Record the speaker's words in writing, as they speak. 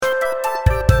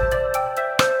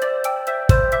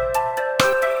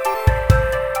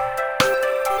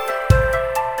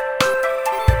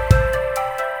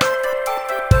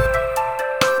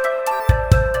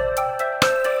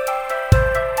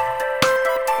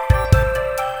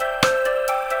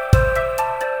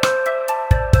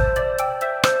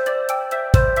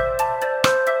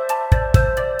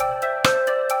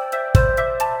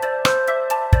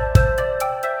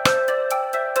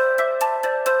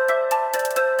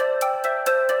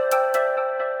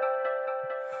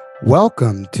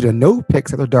Welcome to the No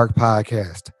Picks After Dark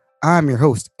podcast. I'm your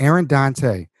host, Aaron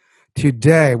Dante.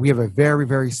 Today, we have a very,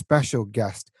 very special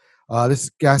guest. This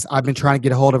guest I've been trying to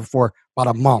get a hold of for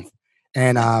about a month.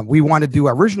 And we wanted to do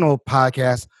an original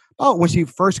podcast about when she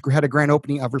first had a grand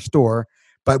opening of her store,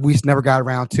 but we just never got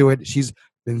around to it. She's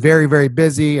been very, very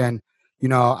busy. And,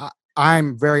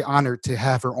 I'm very honored to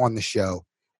have her on the show.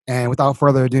 And without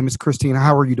further ado, Miss Christine,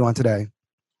 how are you doing today?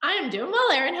 I am doing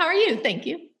well, Aaron. How are you? Thank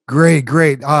you. Great,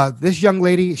 great. This young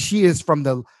lady, she is from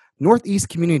the northeast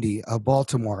community of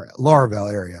Baltimore,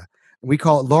 Laurelville area. We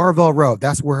call it Laurelville Road.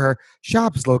 That's where her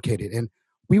shop is located. And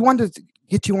we wanted to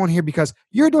get you on here because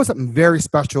you're doing something very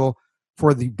special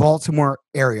for the Baltimore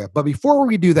area. But before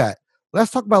we do that,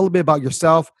 let's talk about a little bit about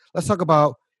yourself. Let's talk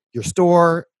about your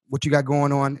store, what you got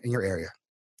going on in your area.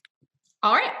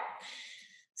 All right.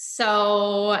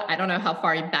 So I don't know how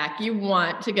far back you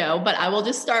want to go, but I will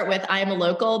just start with, I am a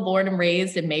local, born and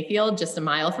raised in Mayfield, just a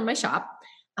mile from my shop.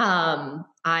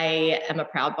 I am a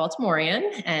proud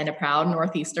Baltimorean and a proud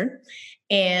Northeastern.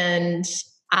 And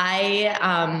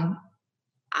I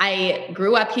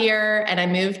grew up here and I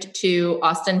moved to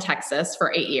Austin, Texas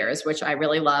for 8 years, which I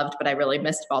really loved, but I really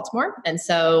missed Baltimore. And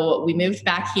so we moved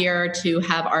back here to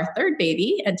have our third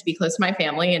baby and to be close to my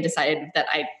family, and decided that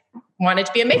I wanted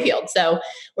to be in Mayfield. So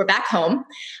we're back home.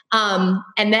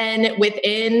 And then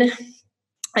within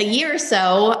a year or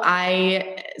so,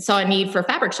 I saw a need for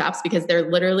fabric shops because there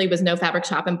literally was no fabric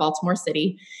shop in Baltimore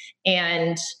City.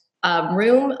 And a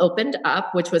room opened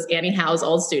up, which was Annie Howe's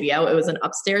old studio. It was an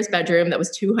upstairs bedroom that was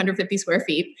 250 square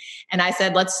feet. And I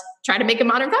said, let's try to make a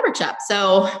modern fabric shop.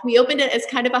 So we opened it as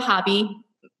kind of a hobby.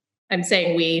 I'm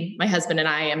saying we, my husband and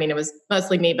I mean, it was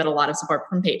mostly me, but a lot of support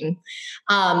from Peyton.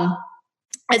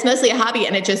 It's mostly a hobby,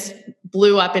 and it just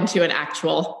blew up into an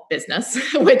actual business,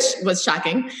 which was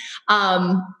shocking.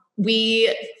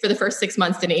 We, for the first 6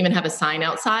 months, didn't even have a sign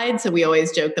outside. So we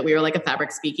always joked that we were like a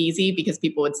fabric speakeasy because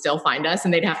people would still find us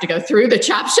and they'd have to go through the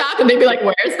chop shop and they'd be like,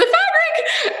 where's the fabric?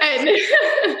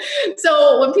 And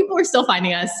so when people were still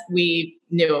finding us, we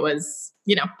knew it was,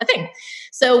 a thing.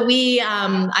 So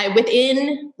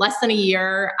within less than a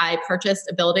year, I purchased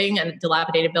a building, a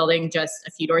dilapidated building just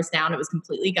a few doors down. It was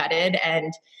completely gutted.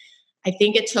 And I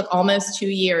think it took almost 2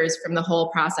 years from the whole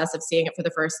process of seeing it for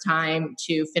the first time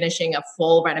to finishing a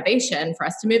full renovation for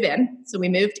us to move in. So we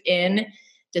moved in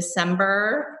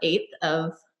December 8th of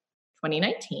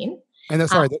 2019. And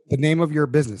sorry, the name of your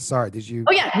business. Sorry, did you?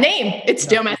 Oh yeah, name. It's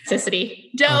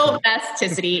Domesticity.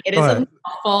 Domesticity. It is a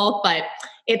mouthful, but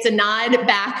it's a nod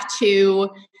back to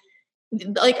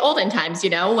like olden times,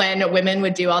 when women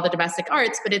would do all the domestic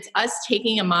arts, but it's us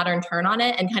taking a modern turn on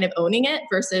it and kind of owning it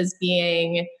versus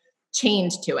being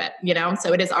chained to it,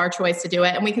 So it is our choice to do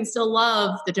it. And we can still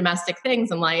love the domestic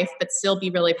things in life, but still be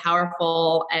really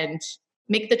powerful and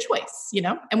make the choice,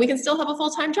 And we can still have a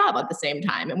full-time job at the same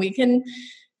time. And we can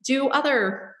do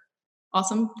other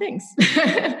awesome things.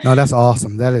 No, that's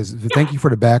awesome. That is, thank you for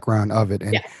the background of it.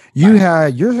 And you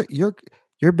had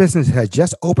your business had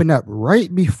just opened up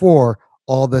right before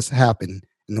all this happened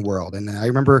in the world. And I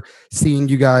remember seeing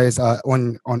you guys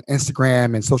on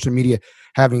Instagram and social media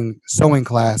having sewing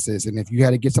classes. And if you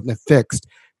had to get something fixed,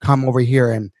 come over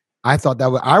here. And I thought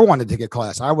I wanted to take a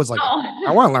class. I was like,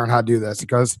 I want to learn how to do this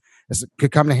because it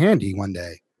could come in handy one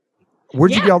day.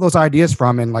 Where'd you get all those ideas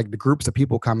from, and like the groups of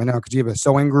people coming out? Because you have a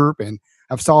sewing group, and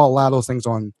I've saw a lot of those things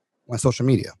on social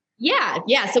media.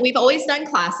 Yeah. So we've always done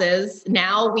classes.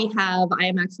 Now I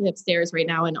am actually upstairs right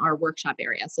now in our workshop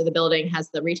area. So the building has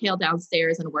the retail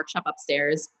downstairs and a workshop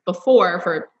upstairs.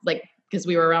 Because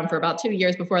we were around for about 2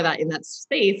 years before that in that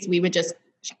space, we would just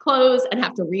close and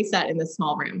have to reset in this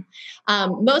small room.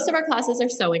 Most of our classes are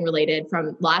sewing related,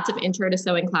 from lots of intro to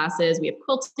sewing classes. We have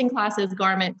quilting classes,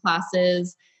 garment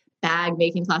classes, bag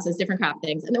making classes, different craft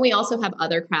things. And then we also have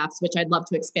other crafts, which I'd love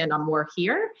to expand on more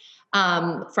here.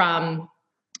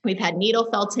 We've had needle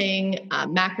felting,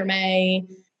 macrame.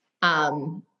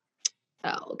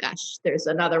 There's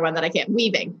another one that I can't.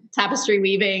 Weaving, tapestry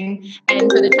weaving. And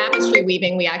for the tapestry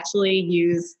weaving, we actually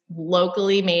use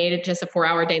locally made, just a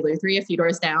 4-hour day lutherie a few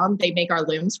doors down. They make our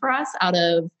looms for us out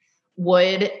of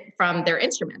wood from their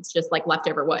instruments, just like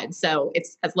leftover wood. So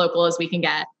it's as local as we can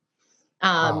get.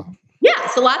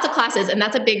 So lots of classes, and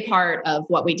that's a big part of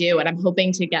what we do. And I'm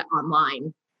hoping to get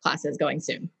online classes going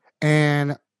soon.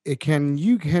 And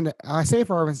I say,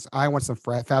 for instance, I want some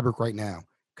fabric right now.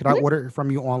 Could I order it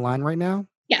from you online right now?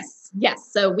 Yes.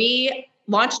 So we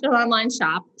launched an online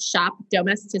shop,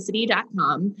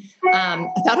 shopdomesticity.com,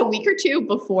 about a week or two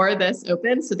before this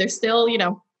opened. So there's still,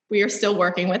 we are still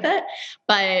working with it,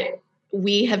 but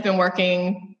we have been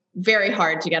working very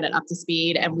hard to get it up to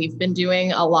speed. And we've been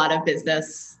doing a lot of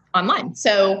business online.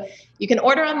 So you can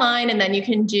order online and then you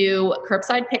can do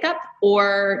curbside pickup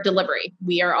or delivery.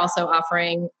 We are also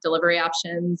offering delivery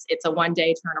options. It's a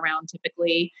 1-day turnaround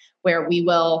typically, where we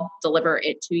will deliver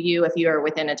it to you if you are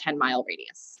within a 10-mile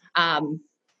radius. And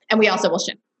we also will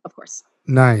ship, of course.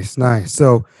 Nice, nice.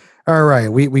 So, all right,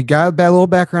 we got that little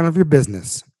background of your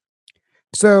business.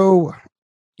 So,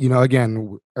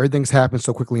 again, everything's happened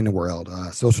so quickly in the world,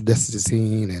 social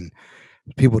distancing and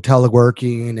people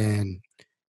teleworking and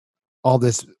all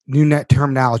this new net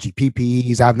terminology,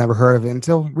 PPEs. I've never heard of it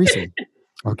until recently.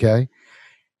 Okay.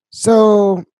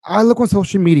 So I look on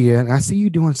social media and I see you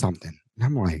doing something. And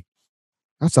I'm like,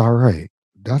 that's all right.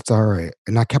 That's all right.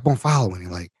 And I kept on following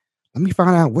it. Like, let me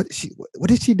find out what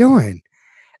is she doing?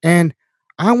 And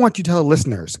I want you to tell the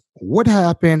listeners what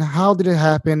happened, how did it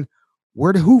happen,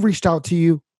 who reached out to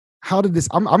you, how did this?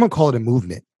 I'm gonna call it a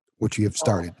movement, which you have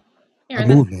started, a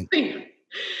movement,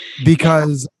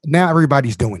 because now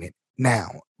everybody's doing it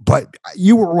now. But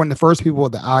you were one of the first people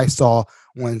that I saw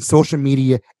on social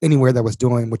media anywhere that was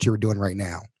doing what you were doing right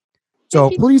now. So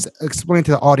please explain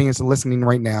to the audience and listening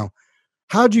right now,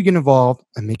 how did you get involved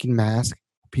in making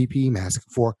PPE masks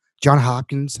for Johns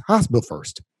Hopkins Hospital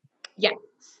first? Yeah.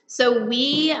 So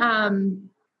we,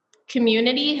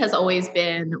 community has always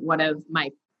been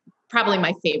probably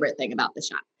my favorite thing about the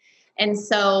shop. And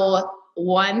so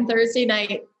one Thursday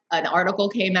night, an article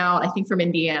came out, I think from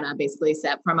Indiana, basically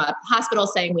said from a hospital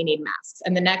saying we need masks.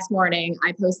 And the next morning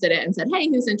I posted it and said, hey,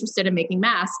 who's interested in making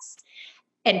masks?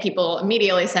 And people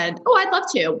immediately said, oh, I'd love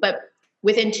to. But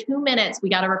within 2 minutes, we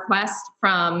got a request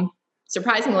from,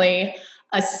 surprisingly,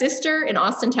 a sister in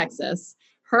Austin, Texas.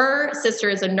 Her sister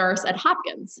is a nurse at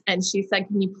Hopkins. And she said,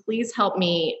 can you please help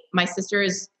me? My sister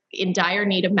is in dire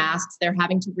need of masks. They're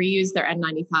having to reuse their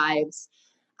N95s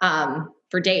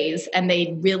for days. And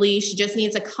she just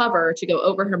needs a cover to go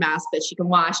over her mask that she can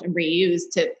wash and reuse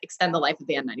to extend the life of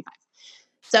the N95.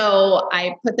 So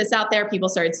I put this out there, people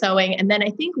started sewing. And then I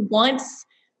think once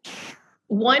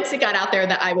it got out there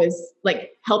that I was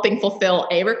like helping fulfill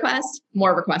a request,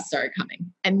 more requests started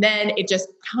coming. And then it just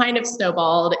kind of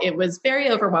snowballed. It was very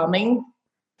overwhelming.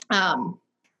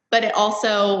 But it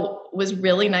also was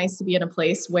really nice to be in a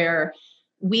place where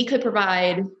we could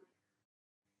provide,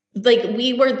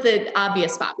 we were the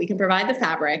obvious spot. We can provide the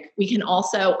fabric. We can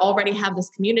also already have this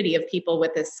community of people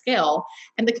with this skill.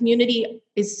 And the community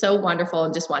is so wonderful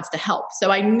and just wants to help.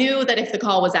 So I knew that if the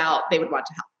call was out, they would want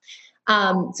to help.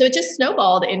 So it just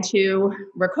snowballed into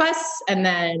requests and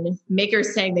then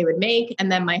makers saying they would make.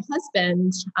 And then my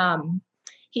husband,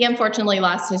 he unfortunately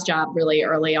lost his job really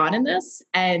early on in this,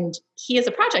 and he is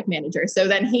a project manager. So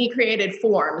then he created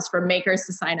forms for makers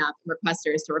to sign up and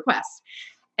requesters to request.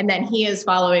 And then he is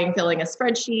filling a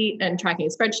spreadsheet and tracking a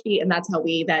spreadsheet. And that's how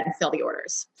we then fill the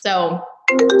orders. So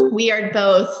we are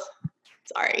both,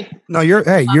 sorry. No, you're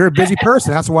a busy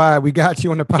person. That's why we got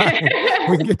you on the podcast.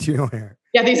 We can get you on here.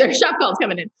 Yeah, these are shop calls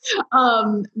coming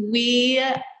in. We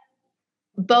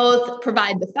both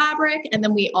provide the fabric, and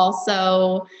then we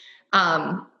also,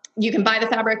 you can buy the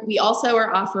fabric. We also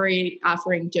are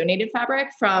offering donated fabric,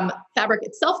 from fabric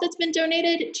itself that's been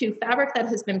donated to fabric that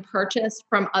has been purchased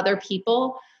from other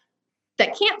people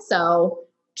that can't sew,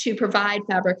 to provide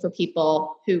fabric for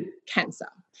people who can sew.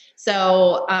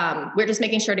 So we're just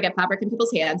making sure to get fabric in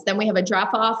people's hands. Then we have a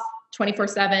drop-off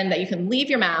 24/7 that you can leave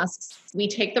your masks. We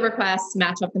take the requests,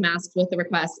 match up the masks with the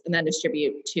requests, and then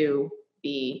distribute to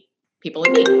the people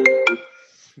in need.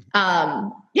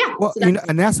 Yeah. Well, so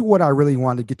and that's what I really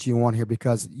wanted to get you on here,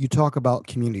 because you talk about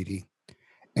community,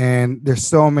 and there's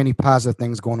so many positive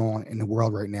things going on in the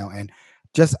world right now. And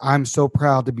I'm so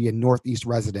proud to be a Northeast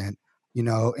resident,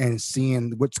 and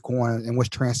seeing what's going on and what's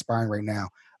transpiring right now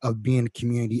of being a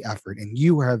community effort. And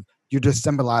you're just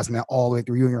symbolizing that all the way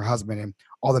through, you and your husband and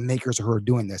all the makers who are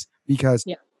doing this, because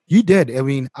you did. I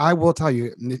mean, I will tell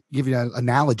you, give you an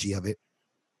analogy of it.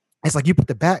 It's like you put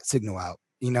the bat signal out,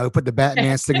 put the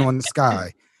Batman signal in the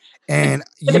sky, and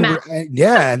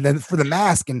and then for the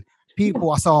mask, and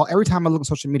people I saw every time I look on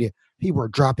social media, people were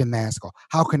dropping masks off.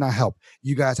 How can I help?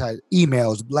 You guys had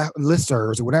emails,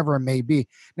 listservs, or whatever it may be.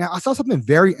 Now, I saw something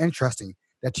very interesting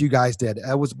that you guys did.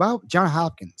 It was about Johns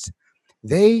Hopkins.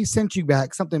 They sent you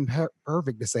back something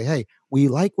perfect to say, hey, we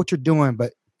like what you're doing,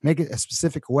 but make it a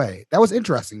specific way. That was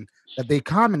interesting that they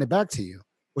commented back to you.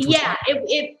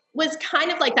 It was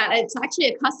kind of like that. It's actually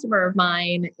a customer of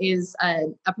mine is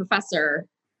a professor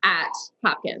at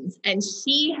Hopkins, and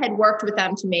she had worked with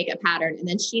them to make a pattern. And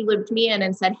then she looped me in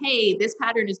and said, hey, this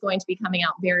pattern is going to be coming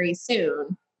out very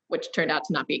soon, which turned out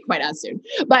to not be quite as soon.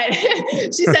 But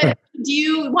she said, do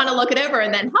you want to look it over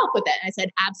and then help with it? And I said,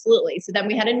 absolutely. So then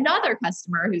we had another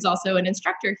customer who's also an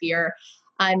instructor here.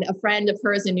 and a friend of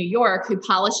hers in New York who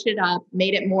polished it up,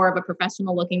 made it more of a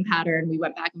professional looking pattern. We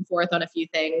went back and forth on a few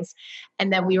things,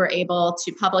 and then we were able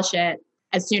to publish it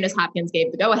as soon as Hopkins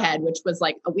gave the go ahead, which was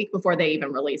like a week before they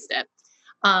even released it.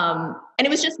 And it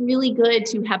was just really good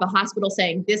to have a hospital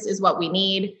saying, this is what we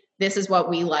need. This is what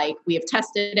we like. We have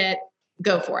tested it.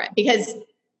 Go for it. Because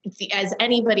as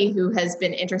anybody who has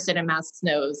been interested in masks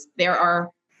knows, there are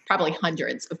probably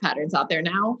hundreds of patterns out there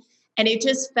now. And it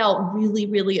just felt really,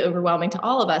 really overwhelming to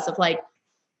all of us of like,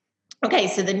 okay,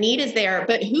 so the need is there,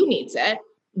 but who needs it?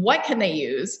 What can they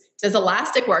use? Does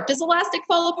elastic work? Does elastic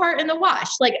fall apart in the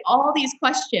wash? Like all these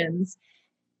questions.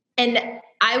 And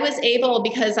I was able,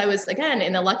 because I was, again,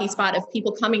 in the lucky spot of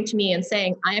people coming to me and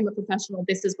saying, I am a professional,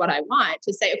 this is what I want,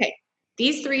 to say, okay,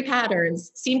 these 3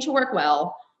 patterns seem to work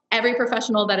well. Every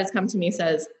professional that has come to me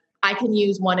says, I can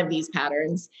use one of these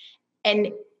patterns.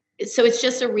 And so it's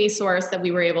just a resource that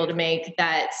we were able to make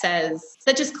that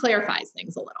just clarifies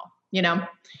things a little, you know?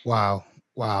 Wow.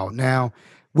 Now,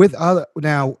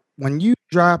 when you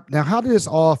how did this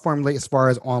all formulate as far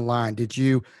as online? Did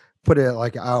you put it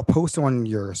like a post on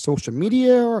your social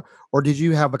media, or did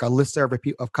you have like a list of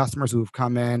customers who've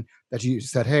come in that you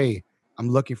said, hey, I'm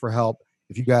looking for help.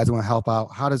 If you guys want to help out,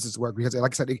 how does this work? Because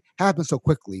like I said, it happened so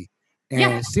quickly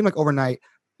and It seemed like overnight.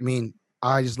 I mean,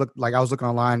 I was looking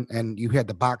online and you had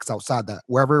the box outside that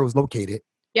wherever it was located.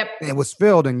 Yep. And it was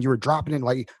filled and you were dropping in.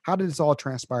 Like, how did this all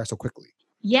transpire so quickly?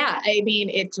 Yeah. I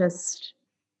mean,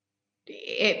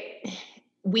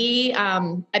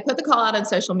 I put the call out on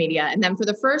social media, and then for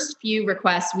the first few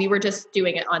requests, we were just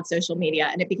doing it on social media,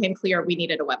 and it became clear we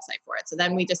needed a website for it. So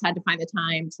then we just had to find the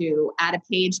time to add a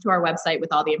page to our website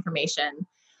with all the information.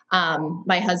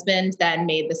 My husband then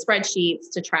made the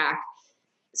spreadsheets to track.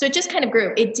 So it just kind of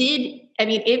grew.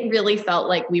 It really felt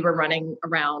like we were running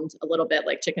around a little bit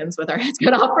like chickens with our heads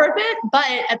cut off for a bit, but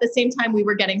at the same time, we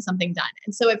were getting something done.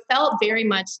 And so it felt very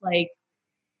much like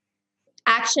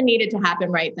action needed to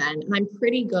happen right then. And I'm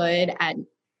pretty good at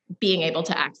being able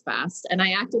to act fast. And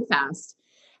I acted fast,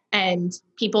 and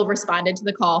people responded to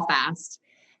the call fast.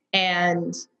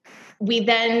 And we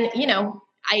then,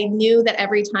 I knew that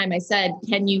every time I said,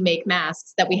 can you make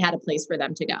masks, that we had a place for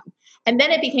them to go. And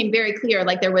then it became very clear,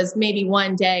 like there was maybe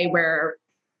one day where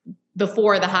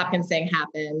before the Hopkins thing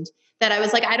happened that I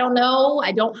was like, I don't know,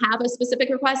 I don't have a specific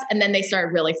request. And then they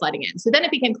started really flooding in. So then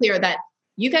it became clear that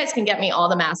you guys can get me all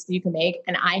the masks you can make,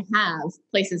 and I have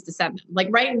places to send them. Like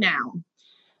right now,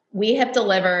 we have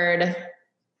delivered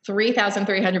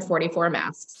 3,344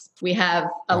 masks. We have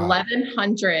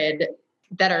 1,100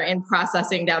 that are in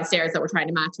processing downstairs that we're trying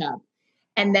to match up.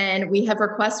 And then we have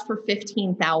requests for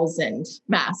 15,000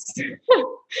 masks.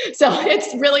 So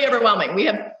it's really overwhelming. We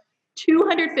have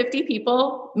 250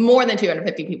 people, more than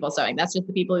 250 people sewing. That's just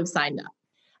the people who've signed up.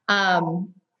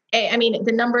 I mean,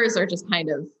 the numbers are just kind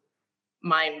of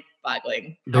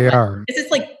mind-boggling. They are. This is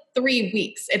like 3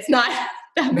 weeks. It's not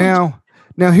that much.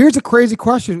 Now here's a crazy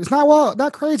question. It's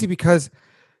not crazy, because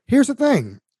here's the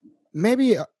thing.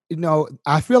 Maybe,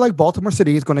 I feel like Baltimore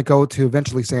City is going to go to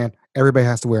eventually saying everybody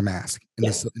has to wear a mask in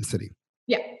the city.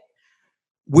 Yeah.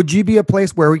 Would you be a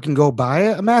place where we can go buy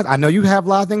a mask? I know you have a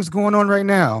lot of things going on right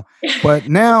now, but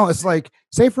now it's like,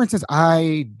 say for instance,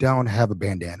 I don't have a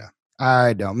bandana.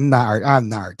 I'm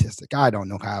not artistic. I don't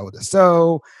know how to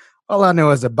sew. All I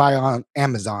know is to buy on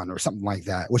Amazon or something like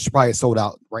that, which is probably sold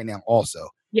out right now also.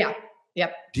 Yeah.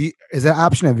 Yep. Is that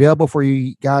option available for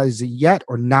you guys yet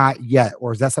or not yet?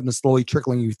 Or is that something slowly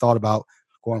trickling you thought about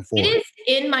going forward? It is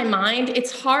in my mind.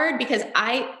 It's hard because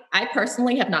I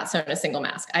personally have not sewn a single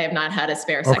mask. I have not had a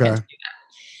spare second to do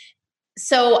that.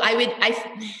 So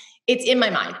it's in my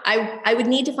mind. I would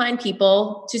need to find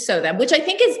people to sew them, which I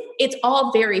think it's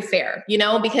all very fair,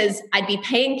 because I'd be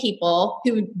paying people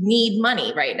who need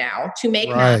money right now to make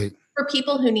masks for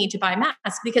people who need to buy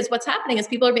masks, because what's happening is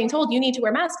people are being told you need to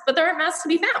wear masks, but there aren't masks to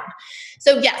be found.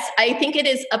 So yes, I think it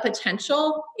is a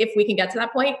potential if we can get to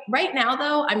that point. Right now,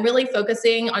 though, I'm really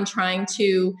focusing on trying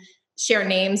to share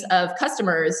names of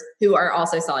customers who are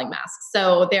also selling masks.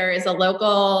 So there is a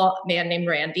local man named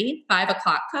Randy, 5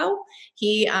 O'Clock Co.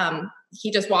 He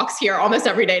just walks here almost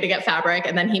every day to get fabric,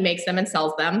 and then he makes them and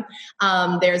sells them.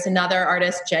 There's another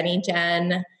artist, Jenny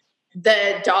Jen.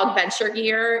 The Dog Venture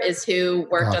Gear is who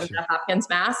worked on the Hopkins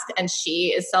mask, and she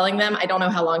is selling them. I don't know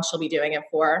how long she'll be doing it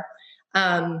for.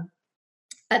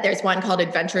 There's one called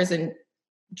Adventures in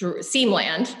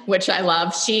Seamland, which I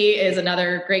love. She is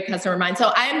another great customer of mine.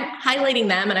 So I'm highlighting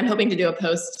them, and I'm hoping to do a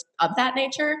post of that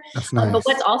nature. That's nice. But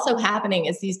what's also happening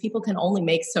is these people can only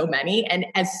make so many. And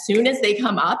as soon as they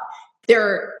come up,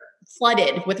 they're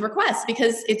flooded with requests,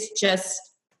 because it's just,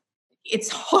 it's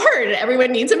hard.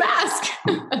 Everyone needs a mask.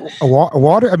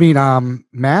 Water. I mean,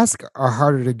 masks are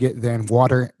harder to get than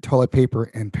water, toilet paper,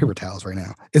 and paper towels right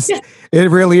now. Yeah. It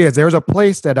really is. There was a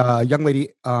place that a young lady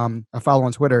I follow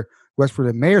on Twitter who works for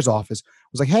the mayor's office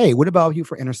was like, "Hey, what about you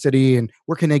for inner city and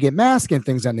where can they get masks and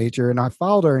things of that nature?" And I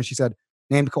followed her, and she said,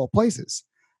 "Named a couple places."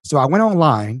 So I went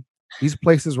online. These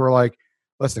places were like,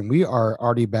 "Listen, we are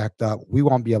already backed up. We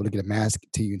won't be able to get a mask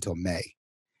to you until May."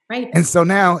 Right. And so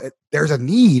now there's a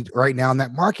need right now in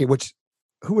that market, which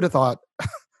who would have thought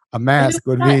a mask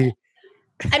would be?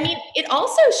 I mean, it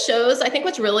also shows, I think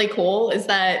what's really cool is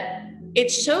that it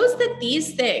shows that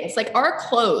these things, like our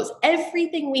clothes,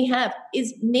 everything we have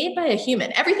is made by a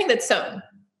human. Everything that's sewn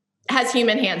has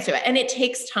human hands to it, and it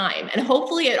takes time. And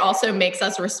hopefully it also makes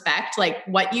us respect like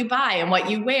what you buy and what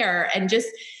you wear, and just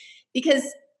because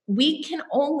we can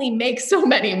only make so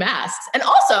many masks. And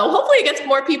also, hopefully, it gets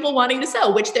more people wanting to sew,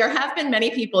 which there have been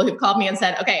many people who've called me and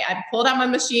said, okay, I pulled out my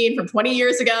machine from 20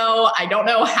 years ago. I don't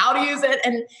know how to use it.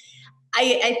 And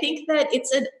I think that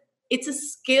it's a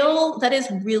skill that is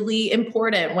really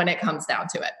important when it comes down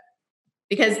to it.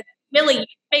 Because really,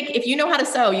 if you know how to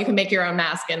sew, you can make your own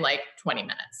mask in like 20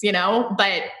 minutes,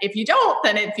 But if you don't,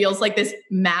 then it feels like this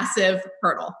massive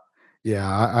hurdle.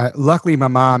 Yeah, luckily my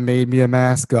mom made me a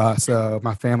mask, so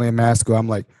my family a mask. So I'm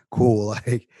like, cool,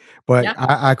 like, but Yeah.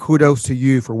 I kudos to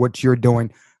you for what you're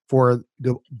doing for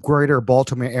the greater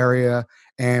Baltimore area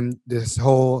and this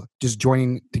whole just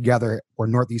joining together for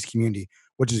Northeast community,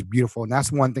 which is beautiful. And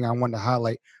that's one thing I wanted to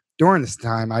highlight during this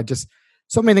time. I just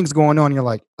so many things going on. You're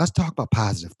like, let's talk about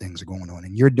positive things are going on,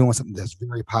 and you're doing something that's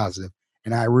very positive,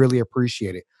 and I really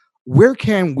appreciate it. Where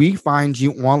can we find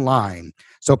you online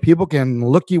so people can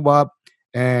look you up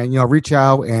and reach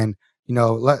out and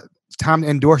let it's time to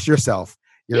endorse yourself,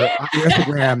 Yeah. your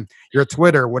Instagram, your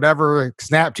Twitter, whatever,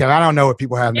 Snapchat. I don't know what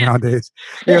people have nowadays.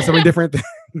 So many different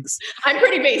things. I'm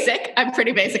pretty basic.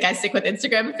 I stick with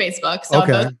Instagram and Facebook. So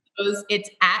Okay. on both of those,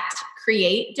 it's at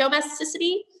Create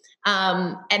Domesticity.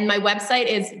 And my website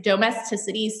is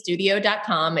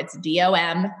domesticitystudio.com. It's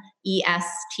DOMESTICITY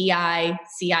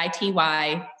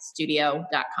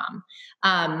studio.com.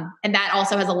 And that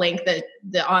also has a link that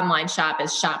the online shop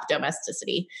is Shop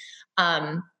Domesticity.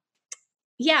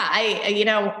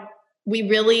 We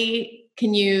really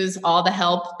can use all the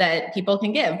help that people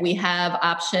can give. We have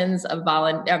options of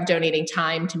donating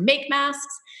time to make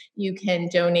masks. You can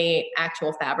donate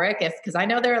actual fabric because I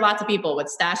know there are lots of people with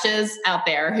stashes out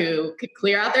there who could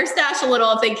clear out their stash a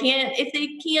little. If they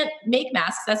can't make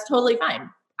masks, that's totally fine.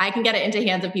 I can get it into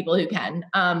hands of people who can.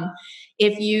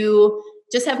 If you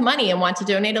just have money and want to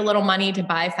donate a little money to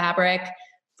buy fabric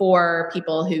for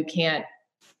people who can't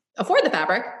afford the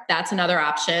fabric, that's another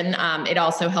option. It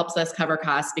also helps us cover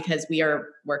costs because we are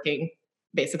working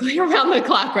basically around the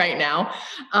clock right now.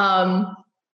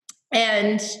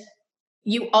 And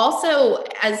you also,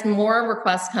 as more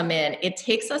requests come in, it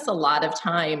takes us a lot of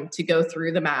time to go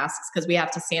through the masks because we have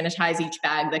to sanitize each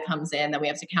bag that comes in, then we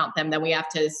have to count them, then we have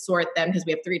to sort them because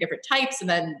we have 3 different types and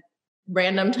then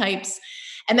random types,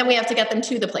 and then we have to get them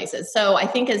to the places. So I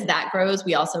think as that grows,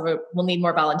 we also will need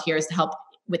more volunteers to help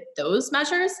with those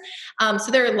measures. So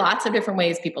there are lots of different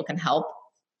ways people can help.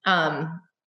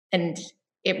 And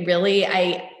it really,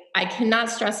 I cannot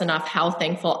stress enough how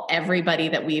thankful everybody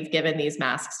that we've given these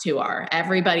masks to are.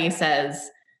 Everybody says,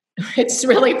 it's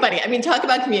really funny. I mean, talk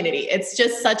about community. It's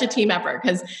just such a team effort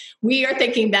because we are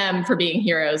thanking them for being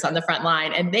heroes on the front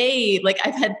line. And they, like,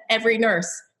 I've had every nurse,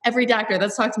 every doctor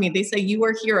that's talked to me, they say, you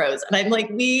are heroes. And I'm like,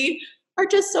 we are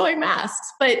just sewing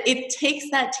masks, but it takes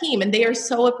that team and they are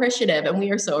so appreciative and we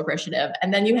are so appreciative.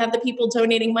 And then you have the people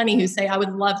donating money who say, I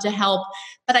would love to help,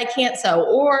 but I can't sew,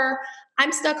 or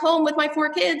I'm stuck home with my 4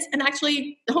 kids and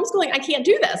actually homeschooling, I can't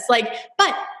do this.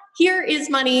 But here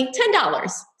is money,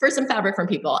 $10 for some fabric from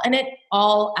people. And it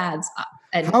all adds up.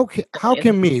 And how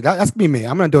can me, that's gonna be me.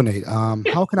 I'm going to donate.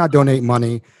 How can I donate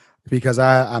money? Because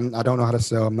I don't know how to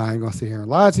sew. I'm not even going to sit here and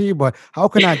lie to you, but how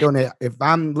can I donate? If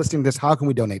I'm listening to this, how can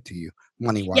we donate to you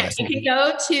money wise? Yeah, you can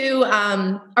go to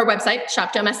our website,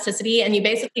 Shop Domesticity, and you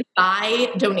basically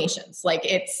buy donations.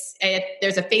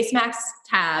 There's a face masks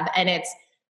tab and it's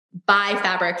buy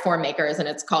fabric for makers and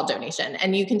it's called donation.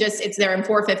 And you can it's there in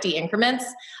 450 increments.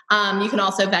 You can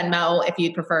also Venmo if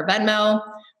you'd prefer Venmo.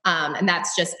 And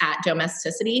that's just at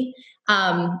Domesticity.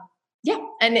 And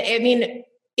I mean,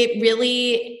 it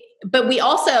really, but we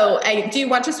also, I do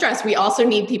want to stress, we also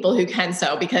need people who can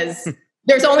sew because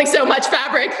there's only so much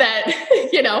fabric that,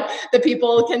 the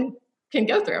people can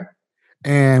go through.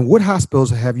 And what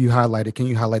hospitals have you highlighted? Can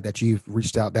you highlight that you've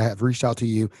reached out, that have reached out to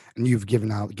you and you've given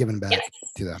back? Yes.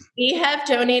 to them? We have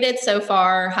donated so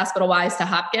far hospital-wise to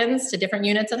Hopkins, to different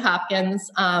units at Hopkins,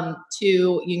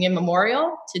 to Union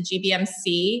Memorial, to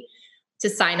GBMC, to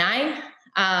Sinai,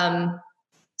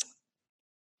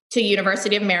 to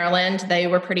University of Maryland. They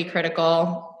were pretty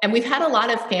critical. And we've had a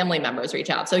lot of family members reach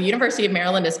out. So University of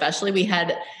Maryland especially, we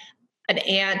had an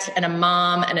aunt and a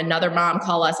mom and another mom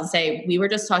call us and say, we were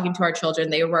just talking to our children.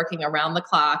 They were working around the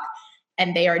clock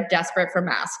and they are desperate for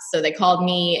masks. So they called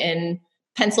me in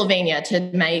Pennsylvania to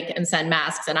make and send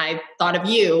masks. And I thought of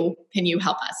you. Can you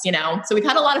help us? So we've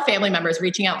had a lot of family members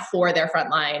reaching out for their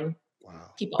frontline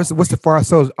people. What's the farthest?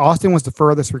 So Austin was the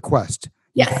furthest request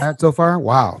you've had so far?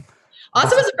 Wow.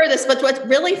 Austin was the furthest. But what's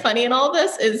really funny in all of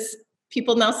this is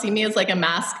people now see me as like a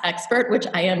mask expert, which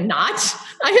I am not.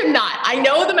 I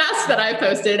know the masks that I've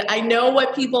posted. I know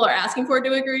what people are asking for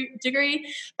to a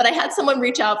degree, but I had someone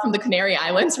reach out from the Canary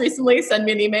Islands recently, send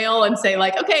me an email and say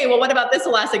like, okay, well, what about this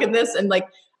elastic and this? And like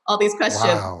all these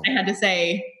questions. Wow. I had to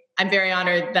say, I'm very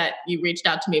honored that you reached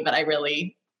out to me, but I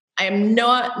am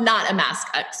not a mask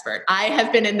expert. I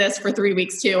have been in this for 3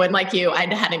 weeks too. And like you, I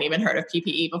hadn't even heard of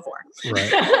PPE before.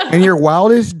 Right. In your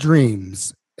wildest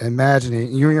dreams,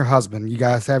 imagining you and your husband, you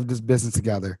guys have this business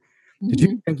together. Did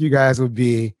you think you guys would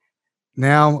be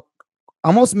now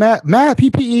almost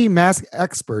PPE mask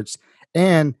experts,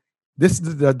 and this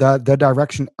is the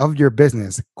direction of your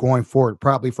business going forward,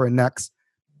 probably for next?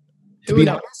 Who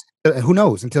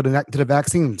knows until the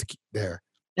vaccine's there?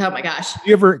 Oh my gosh!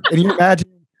 You imagine?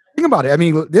 Think about it. I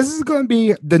mean, this is going to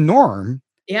be the norm.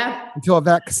 Yeah. Until a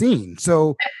vaccine.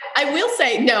 So I will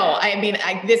say, no, I mean,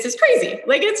 this is crazy.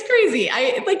 Like, it's crazy.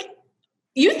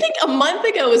 You think a month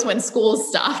ago is when school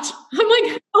stopped. I'm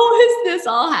like, how has this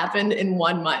all happened in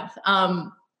 1 month?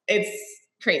 It's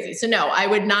crazy. So no, I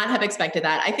would not have expected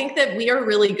that. I think that we are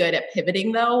really good at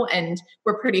pivoting though, and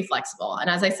we're pretty flexible. And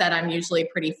as I said, I'm usually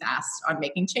pretty fast on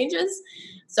making changes.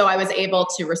 So I was able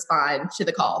to respond to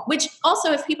the call, which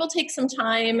also if people take some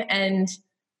time and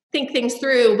think things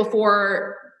through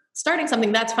before starting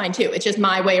something, that's fine too. It's just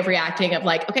my way of reacting of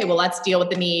like, okay, well, let's deal with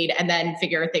the need and then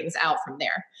figure things out from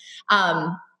there.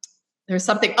 There's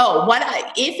something,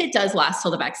 if it does last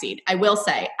till the vaccine, I will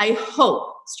say, I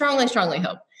hope, strongly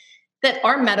hope that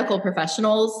our medical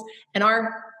professionals and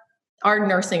our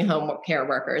nursing home care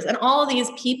workers and all these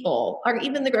people, or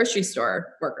even the grocery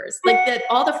store workers, like that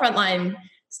all the frontline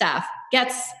staff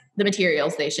gets the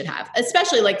materials they should have,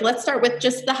 especially like, let's start with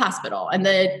just the hospital and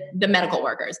the medical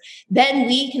workers. Then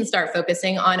we can start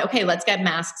focusing on, okay, let's get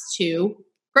masks to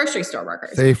grocery store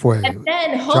workers. Safeway. And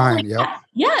then hopefully,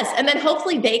 and then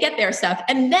hopefully they get their stuff.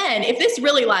 And then if this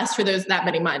really lasts for that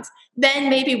many months, then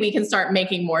maybe we can start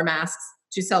making more masks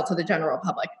to sell to the general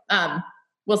public.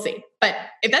 We'll see. But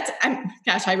if that's,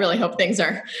 I really hope things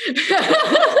are.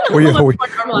 We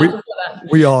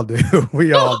all do.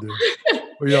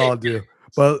 We all do.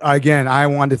 But again, I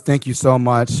wanted to thank you so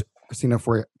much, Christina,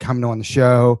 for coming on the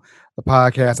show, the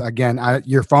podcast. Again,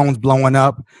 your phone's blowing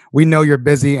up. We know you're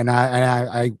busy, and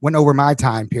I went over my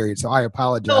time period, so I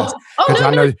apologize.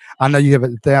 I know you have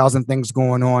 1,000 things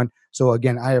going on. So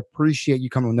again, I appreciate you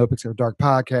coming on No Picks After Dark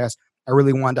podcast. I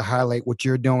really wanted to highlight what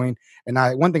you're doing. And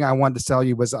one thing I wanted to tell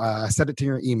you was I said it to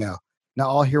your email. Now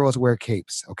all heroes wear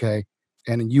capes, okay?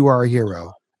 And you are a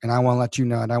hero. And I want to let you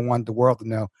know, and I want the world to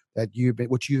know that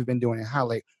what you've been doing and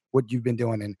highlight what you've been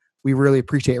doing. And we really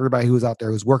appreciate everybody who's out there,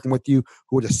 who's working with you,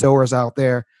 who are the sewers out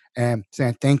there, and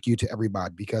saying thank you to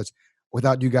everybody, because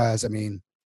without you guys, I mean,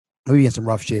 we'd be in some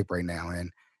rough shape right now.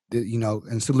 And,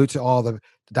 and salute to all the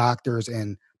doctors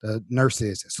and the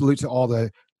nurses, salute to all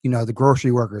the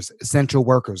grocery workers, essential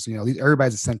workers,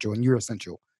 everybody's essential and you're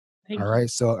essential. All right.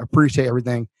 So appreciate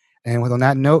everything. And on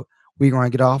that note, we're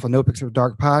going to get off a No Picks After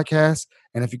Dark podcast.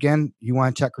 And if again, you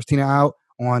want to check Christina out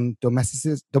on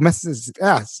domesticity.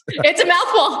 Yes. It's a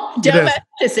mouthful.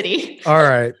 Domesticity. All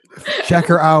right. Check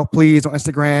her out, please, on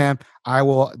Instagram. I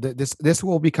will, this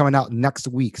will be coming out next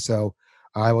week. So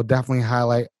I will definitely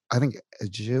highlight, I think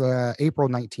April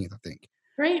 19th, I think.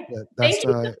 Great. That's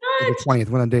the 20th,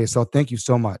 one of the days. So thank you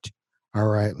so much. All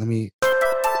right. Let me.